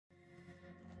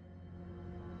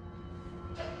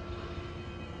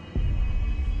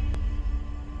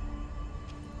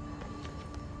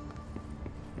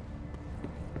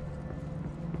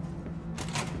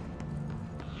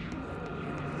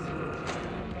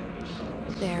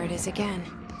There it is again.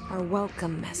 Our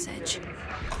welcome message.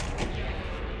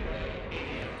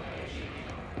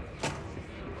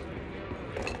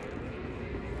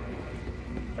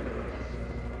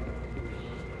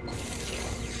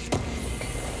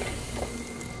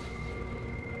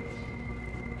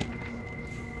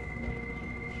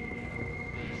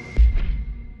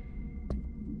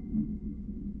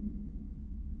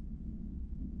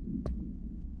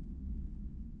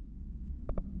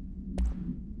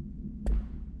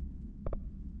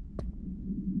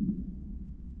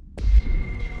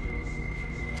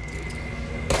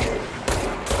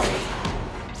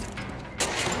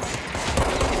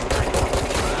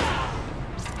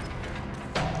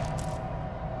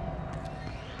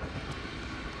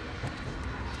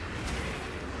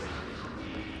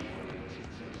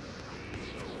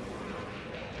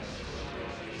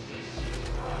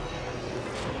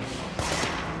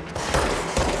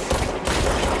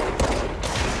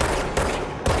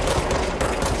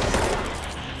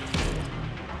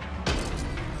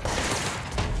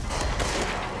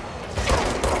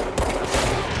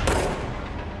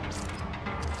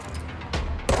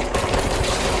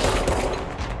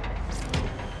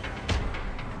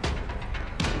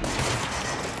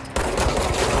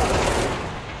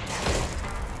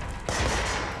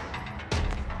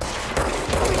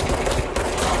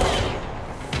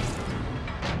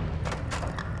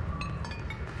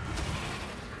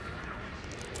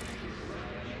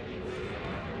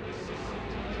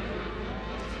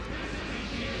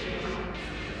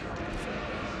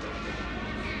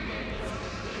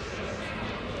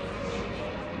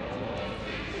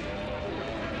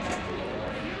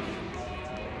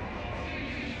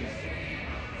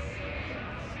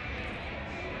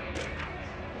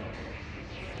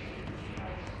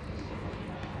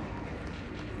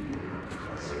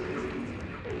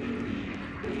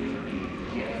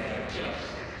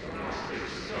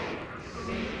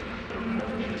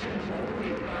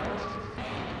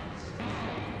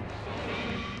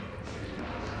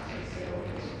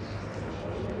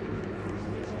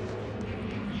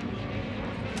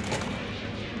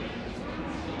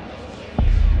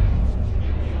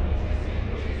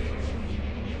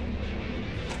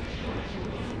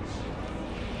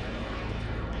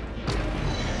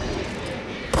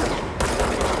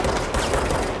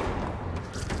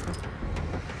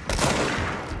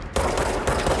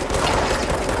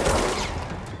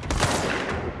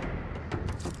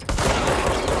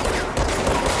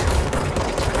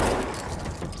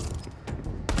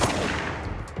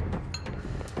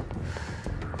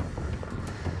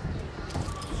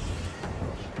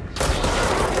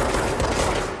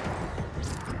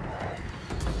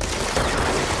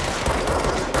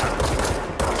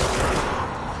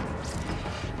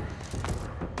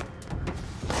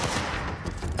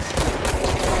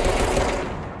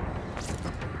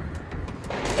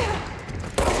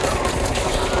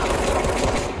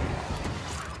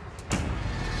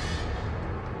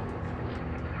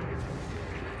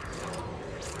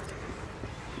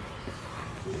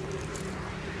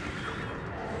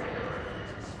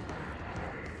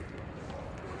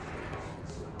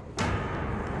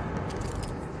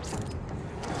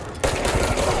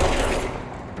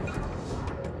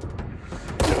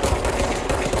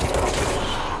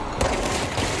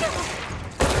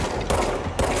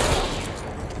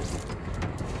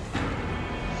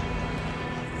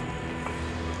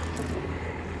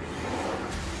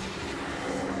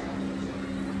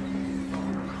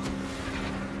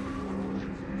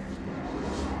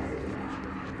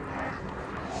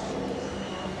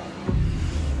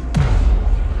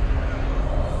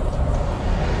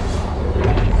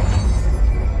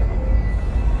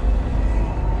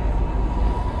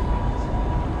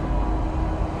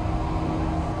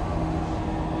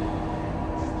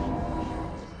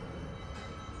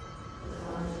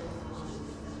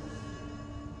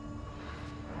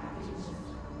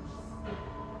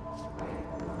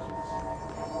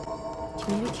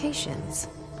 Communications.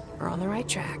 We're on the right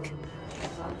track.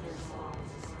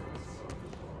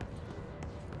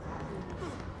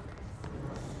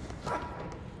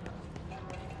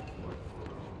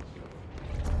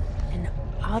 An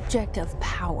object of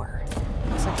power.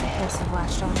 Looks like the hiss have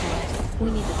latched onto it.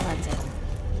 We need to cleanse it.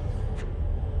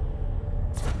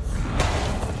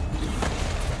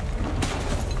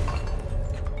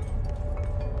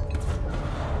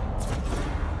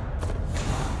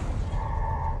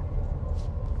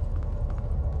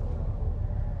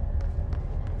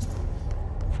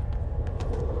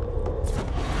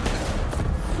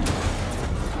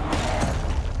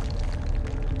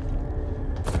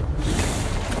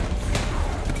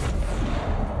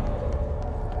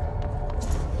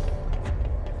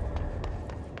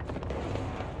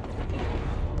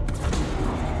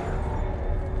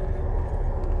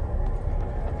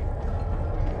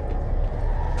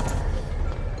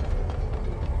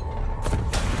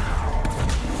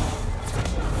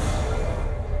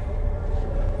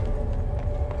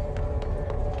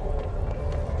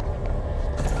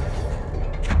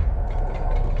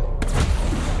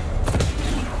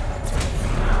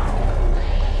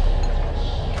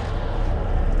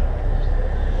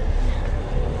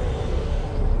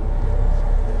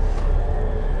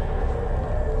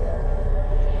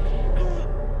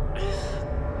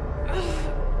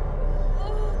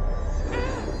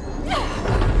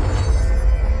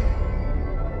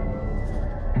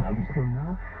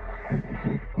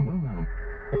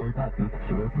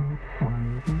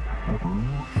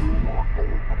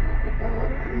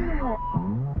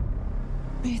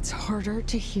 It's harder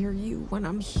to hear you when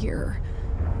I'm here.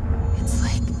 It's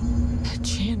like the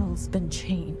channel's been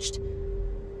changed.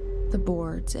 The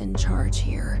board's in charge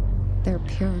here. They're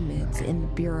pyramids in the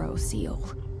Bureau seal.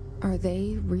 Are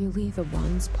they really the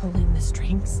ones pulling the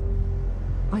strings?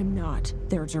 I'm not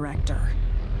their director.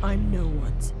 I'm no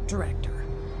one's director.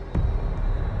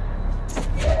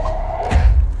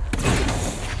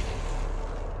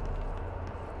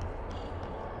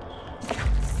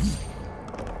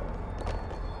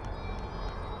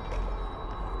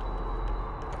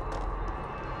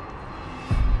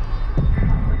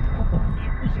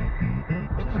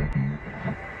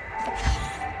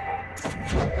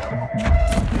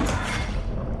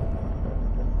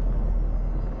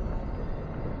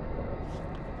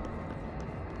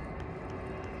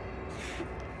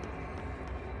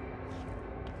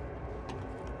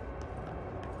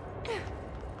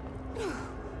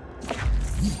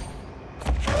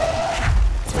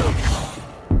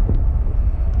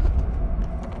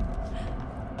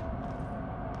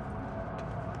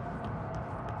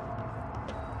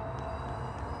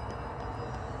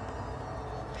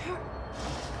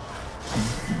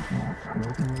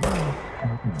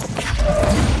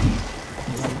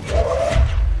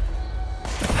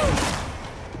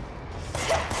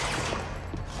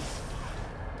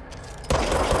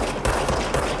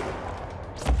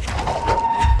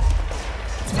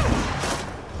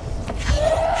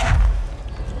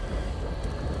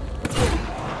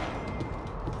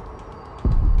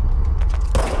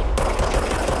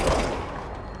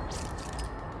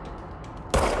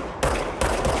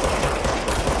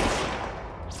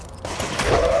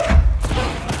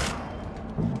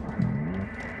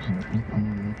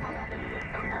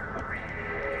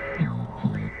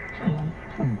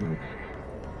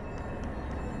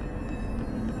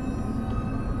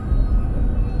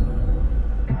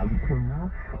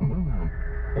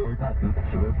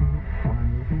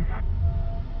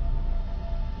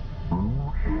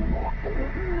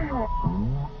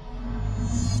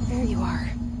 There you are.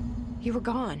 You were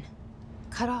gone.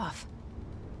 Cut off.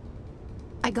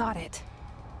 I got it.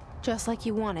 Just like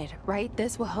you wanted, right?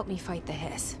 This will help me fight the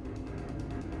hiss.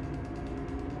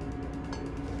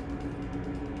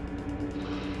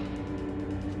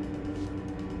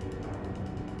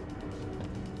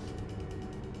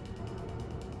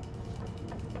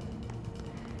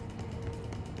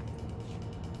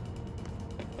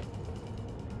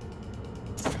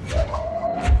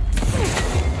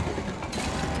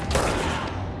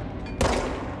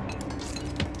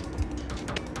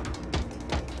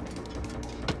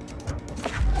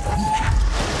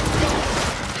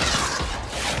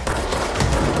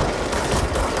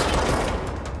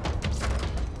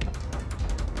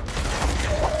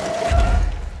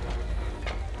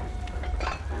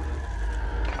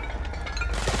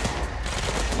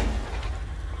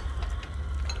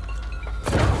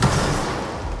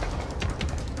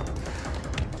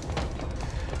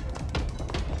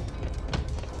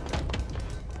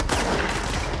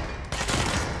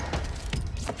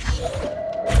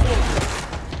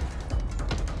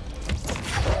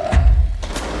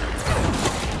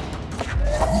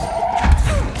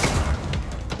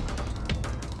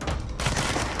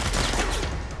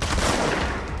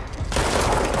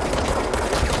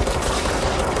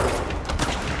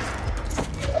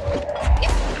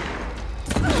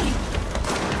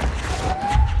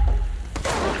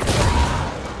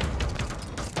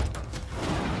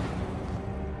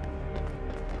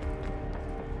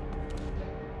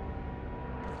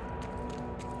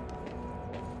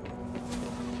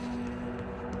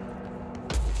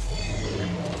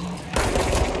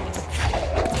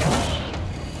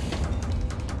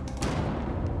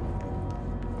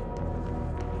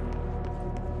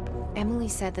 Emily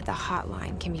said that the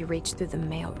hotline can be reached through the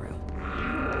mailroom.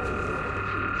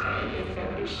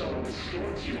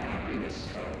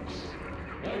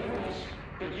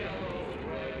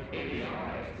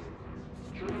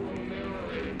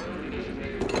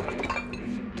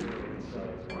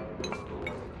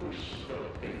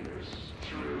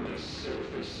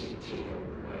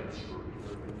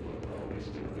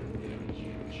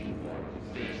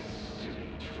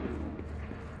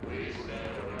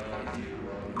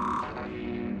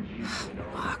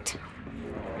 Locked.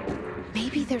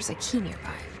 Maybe there's a key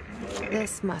nearby.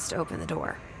 This must open the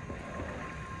door.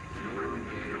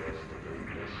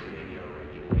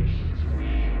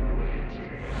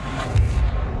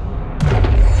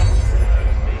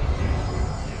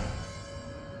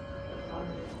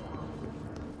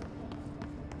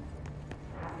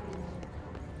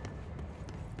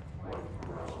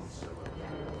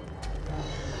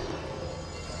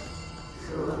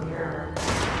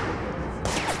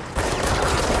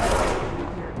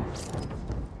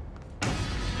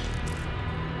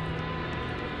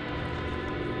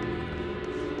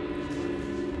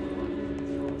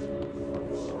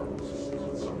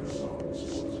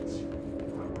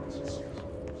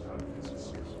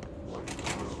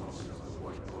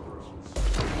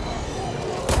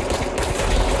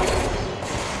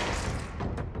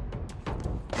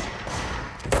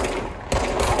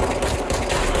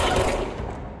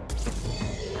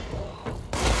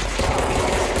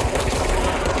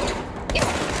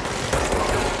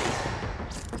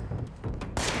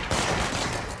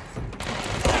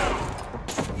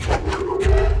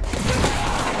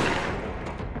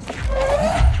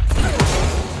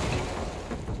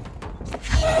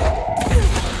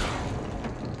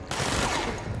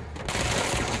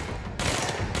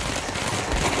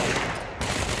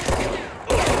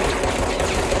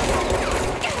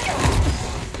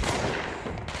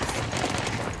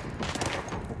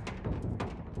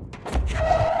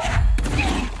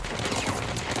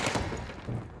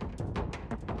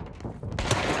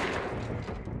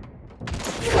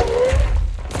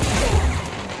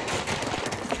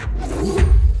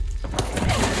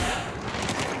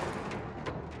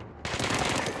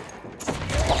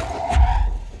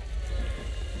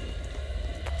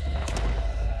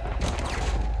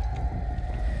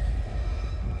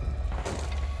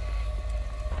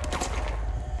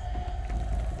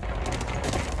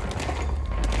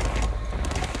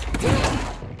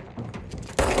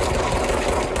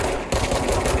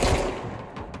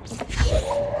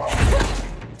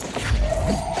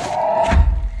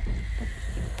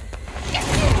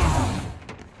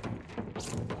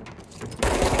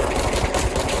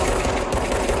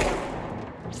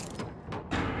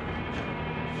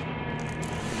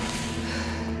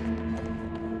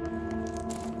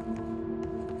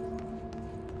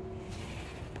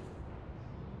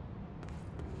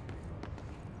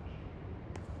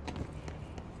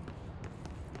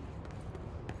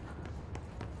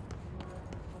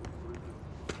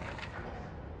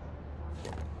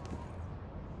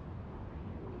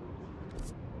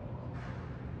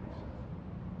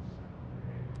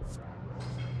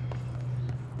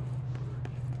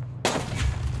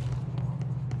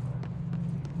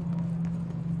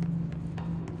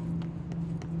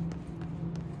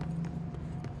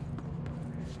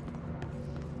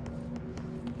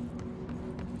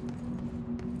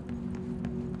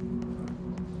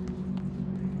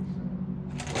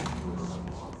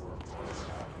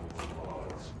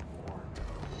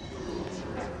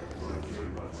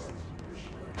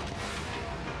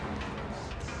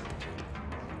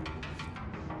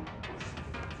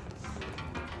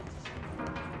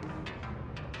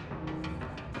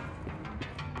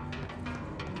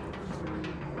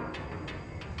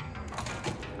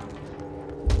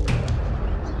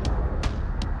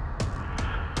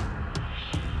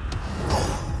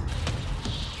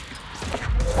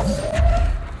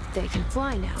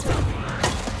 Fly now.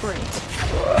 Great.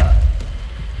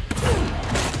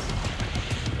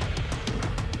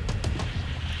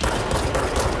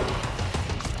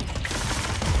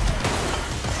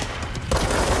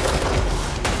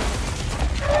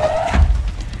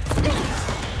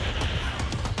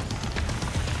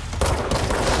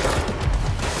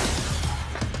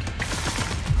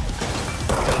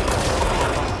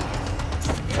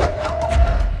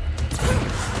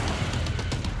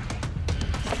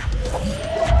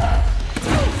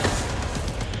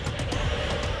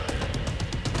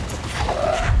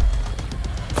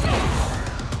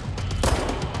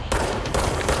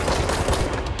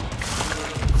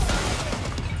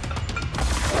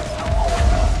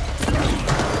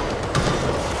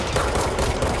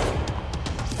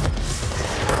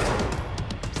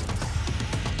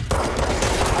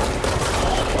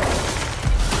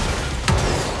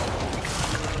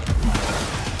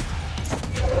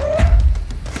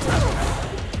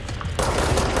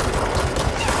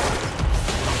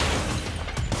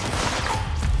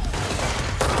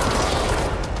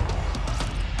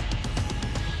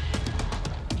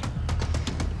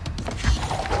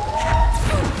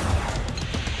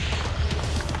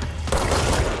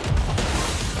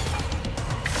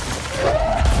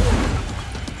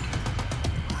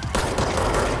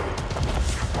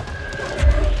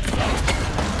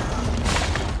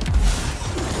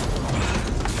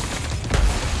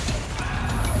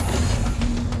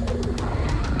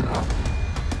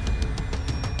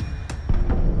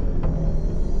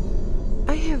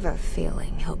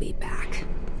 Feeling he'll be back.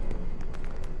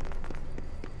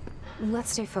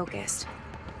 Let's stay focused.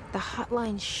 The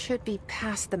hotline should be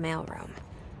past the mailroom.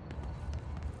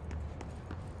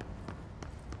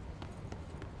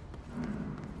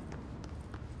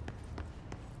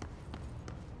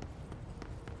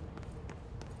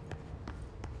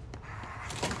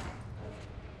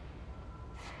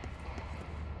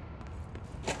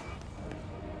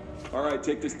 All right,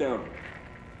 take this down.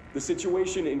 The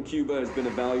situation in Cuba has been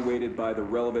evaluated by the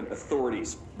relevant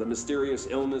authorities. The mysterious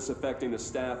illness affecting the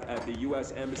staff at the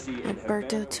U.S. Embassy in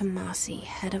Alberto Tomasi,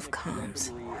 head of comms.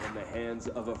 In the hands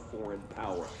of a foreign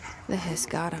power. The hiss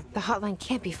got him. The hotline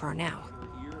can't be far now.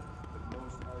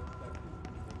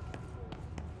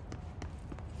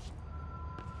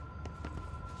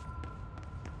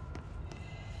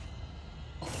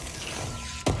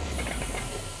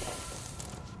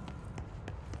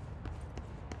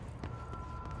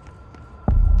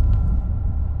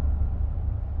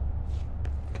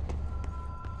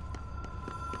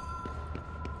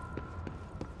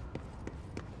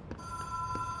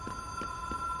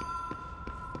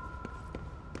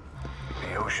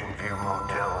 Ocean View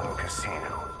Motel and Casino.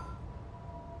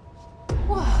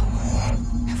 Whoa.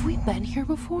 Have we been here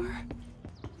before?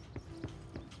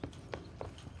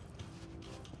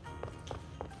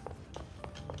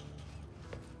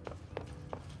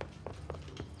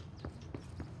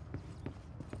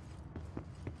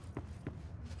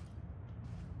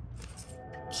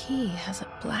 Key has a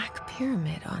black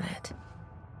pyramid on it.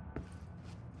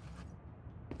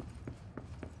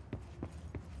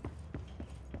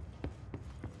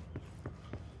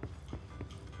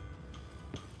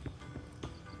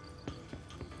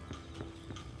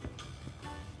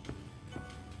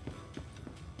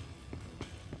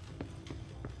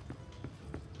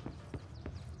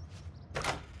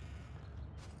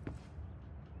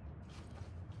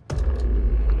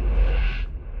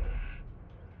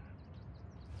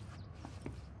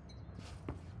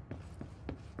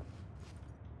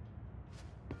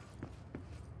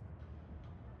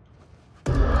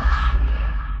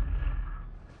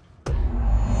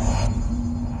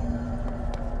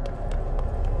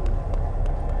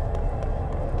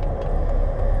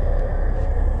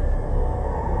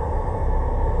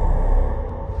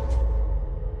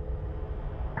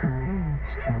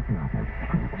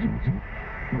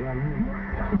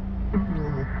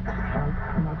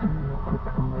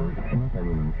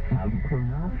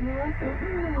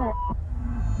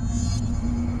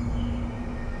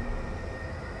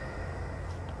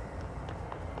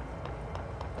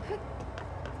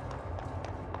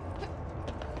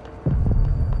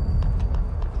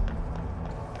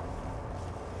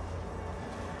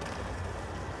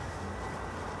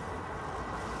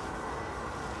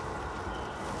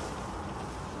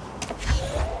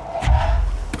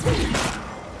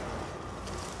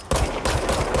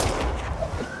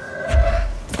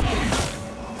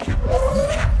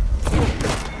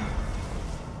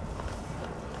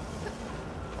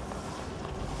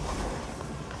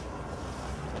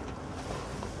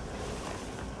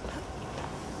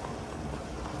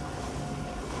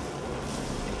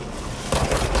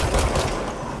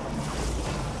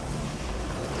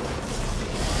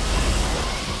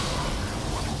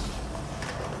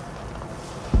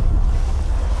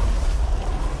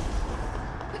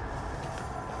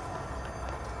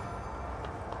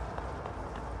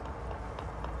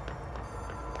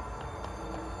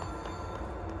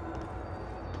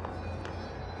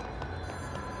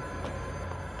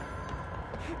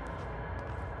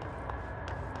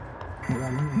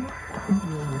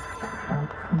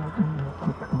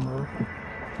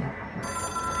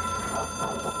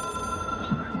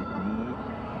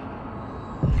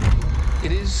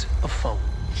 It is a phone.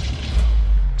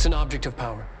 It's an object of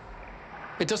power.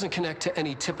 It doesn't connect to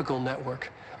any typical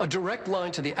network. A direct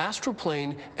line to the astral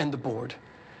plane and the board.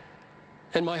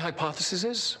 And my hypothesis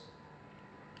is,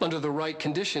 under the right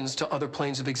conditions, to other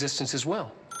planes of existence as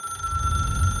well.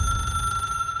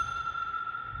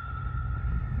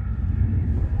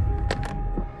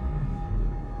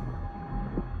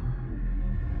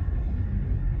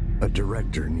 A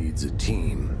director needs a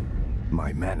team.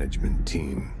 My management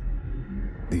team.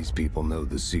 These people know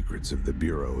the secrets of the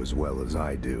Bureau as well as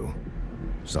I do.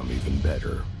 Some even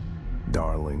better.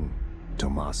 Darling,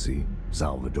 Tomasi,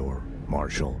 Salvador,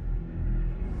 Marshall.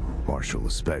 Marshall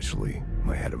especially,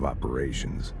 my head of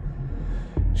operations.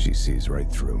 She sees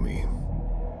right through me.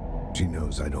 She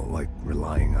knows I don't like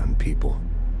relying on people.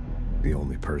 The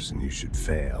only person you should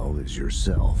fail is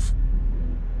yourself.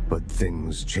 But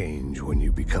things change when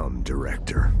you become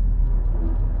director.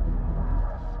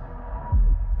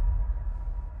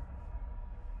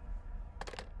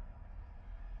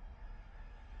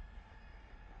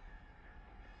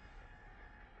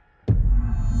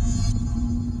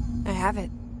 I have it.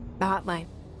 The hotline.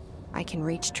 I can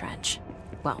reach Trench.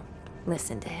 Well,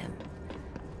 listen to him.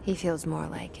 He feels more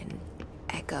like an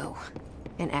echo.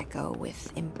 An echo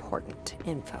with important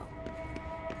info.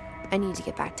 I need to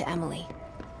get back to Emily.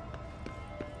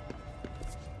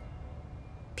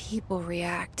 People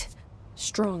react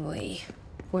strongly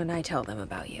when I tell them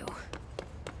about you.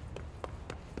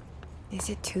 Is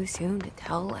it too soon to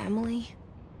tell Emily?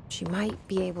 She might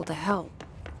be able to help.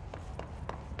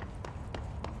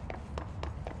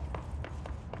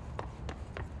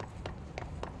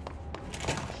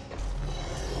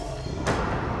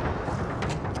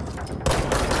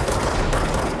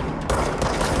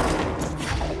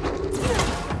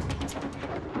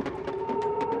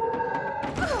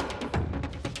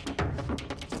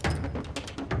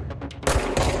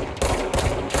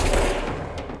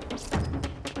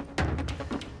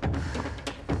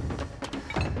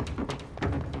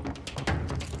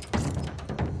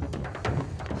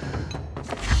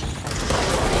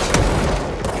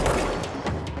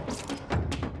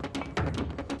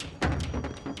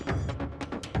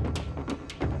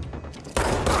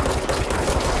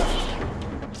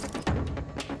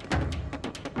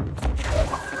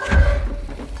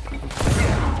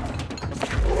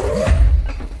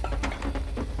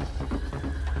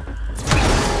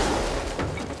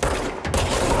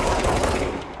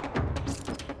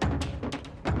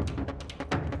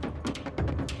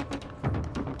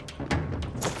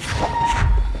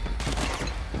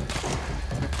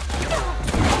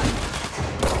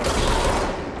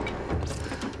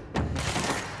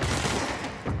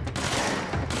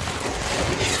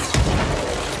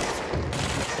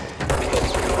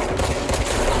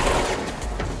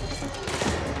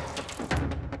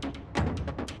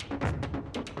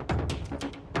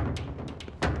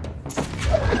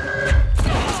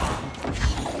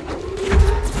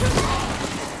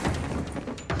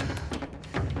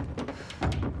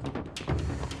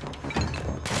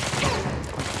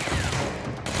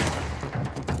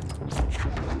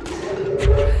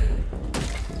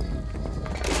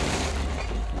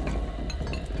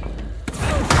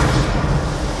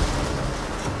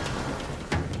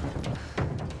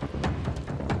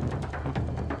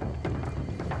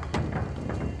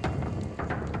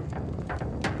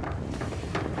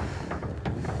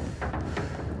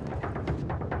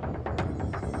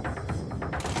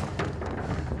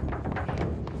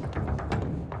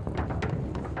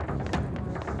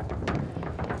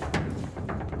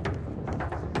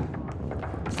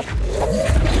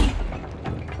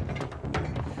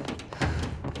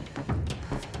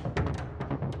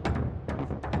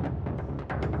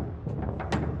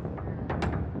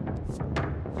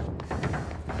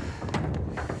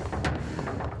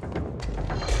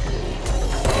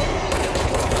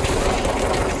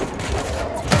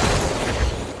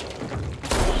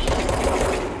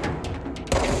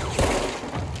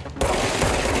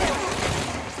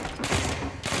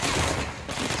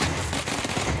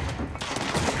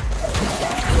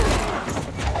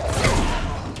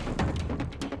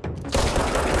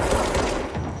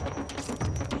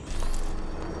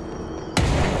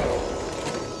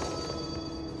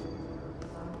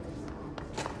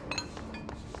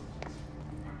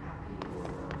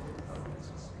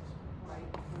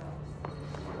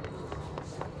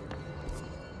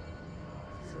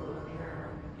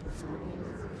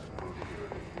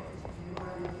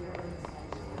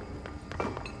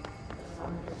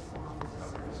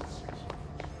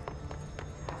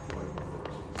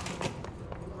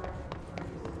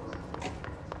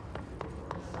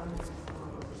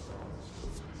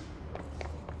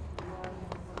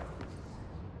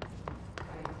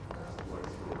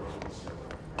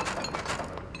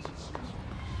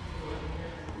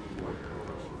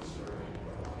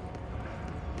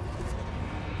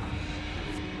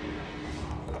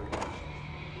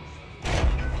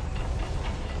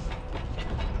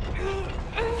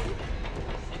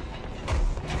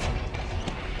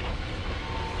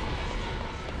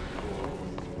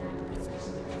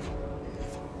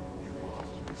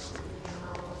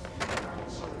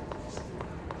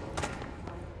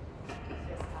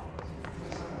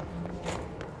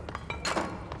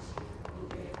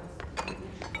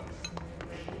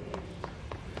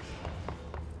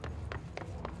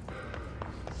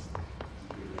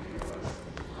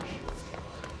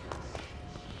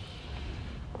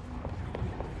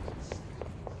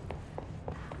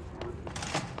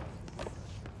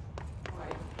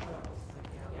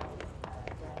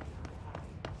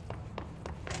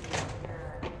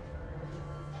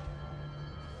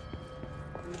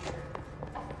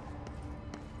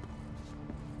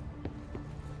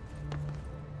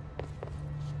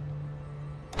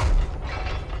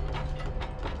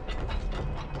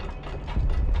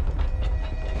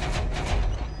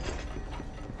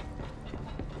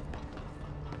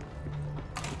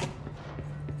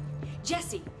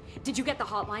 Jesse, did you get the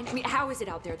hotline? I mean, how is it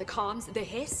out there? The comms, the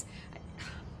hiss?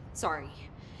 Sorry,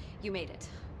 you made it.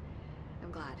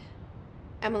 I'm glad.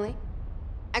 Emily,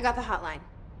 I got the hotline.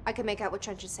 I can make out what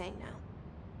Trench is saying now.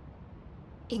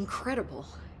 Incredible.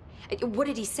 What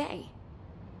did he say?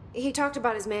 He talked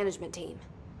about his management team.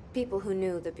 People who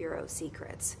knew the Bureau's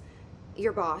secrets.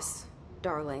 Your boss,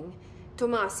 Darling.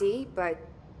 Tomasi, but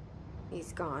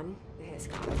he's gone. He's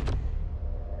gone.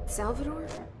 Salvador?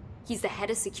 He's the head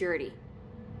of security.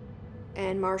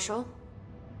 And Marshall?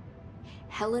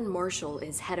 Helen Marshall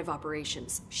is head of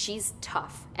operations. She's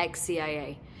tough,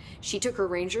 ex-CIA. She took her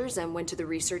rangers and went to the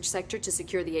research sector to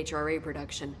secure the HRA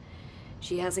production.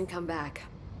 She hasn't come back.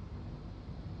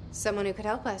 Someone who could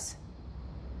help us.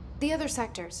 The other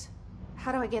sectors.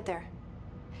 How do I get there?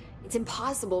 It's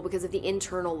impossible because of the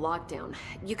internal lockdown.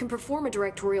 You can perform a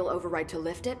directorial override to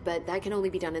lift it, but that can only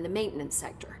be done in the maintenance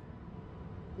sector.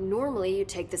 Normally, you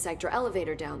take the sector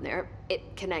elevator down there.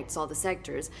 It connects all the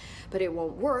sectors, but it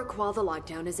won't work while the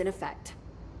lockdown is in effect.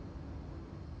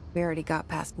 We already got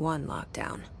past one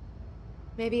lockdown.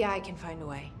 Maybe I can find a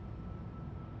way.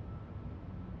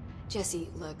 Jesse,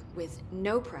 look, with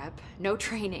no prep, no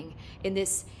training, in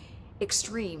this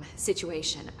extreme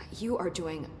situation, you are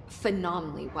doing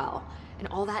phenomenally well. And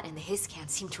all that and the hiss can't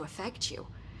seem to affect you.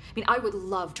 I mean, I would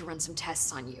love to run some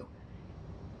tests on you.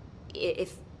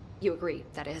 If you agree,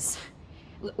 that is.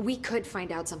 We could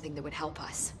find out something that would help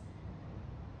us.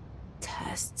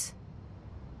 Tests?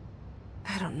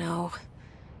 I don't know.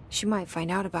 She might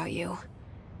find out about you.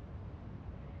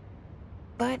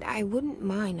 But I wouldn't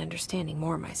mind understanding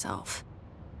more myself.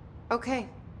 Okay.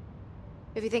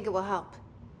 If you think it will help.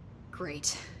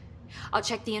 Great. I'll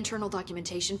check the internal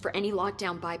documentation for any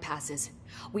lockdown bypasses.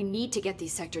 We need to get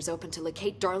these sectors open to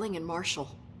locate Darling and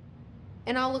Marshall.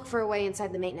 And I'll look for a way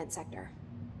inside the maintenance sector.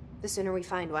 The sooner we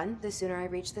find one, the sooner I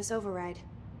reach this override.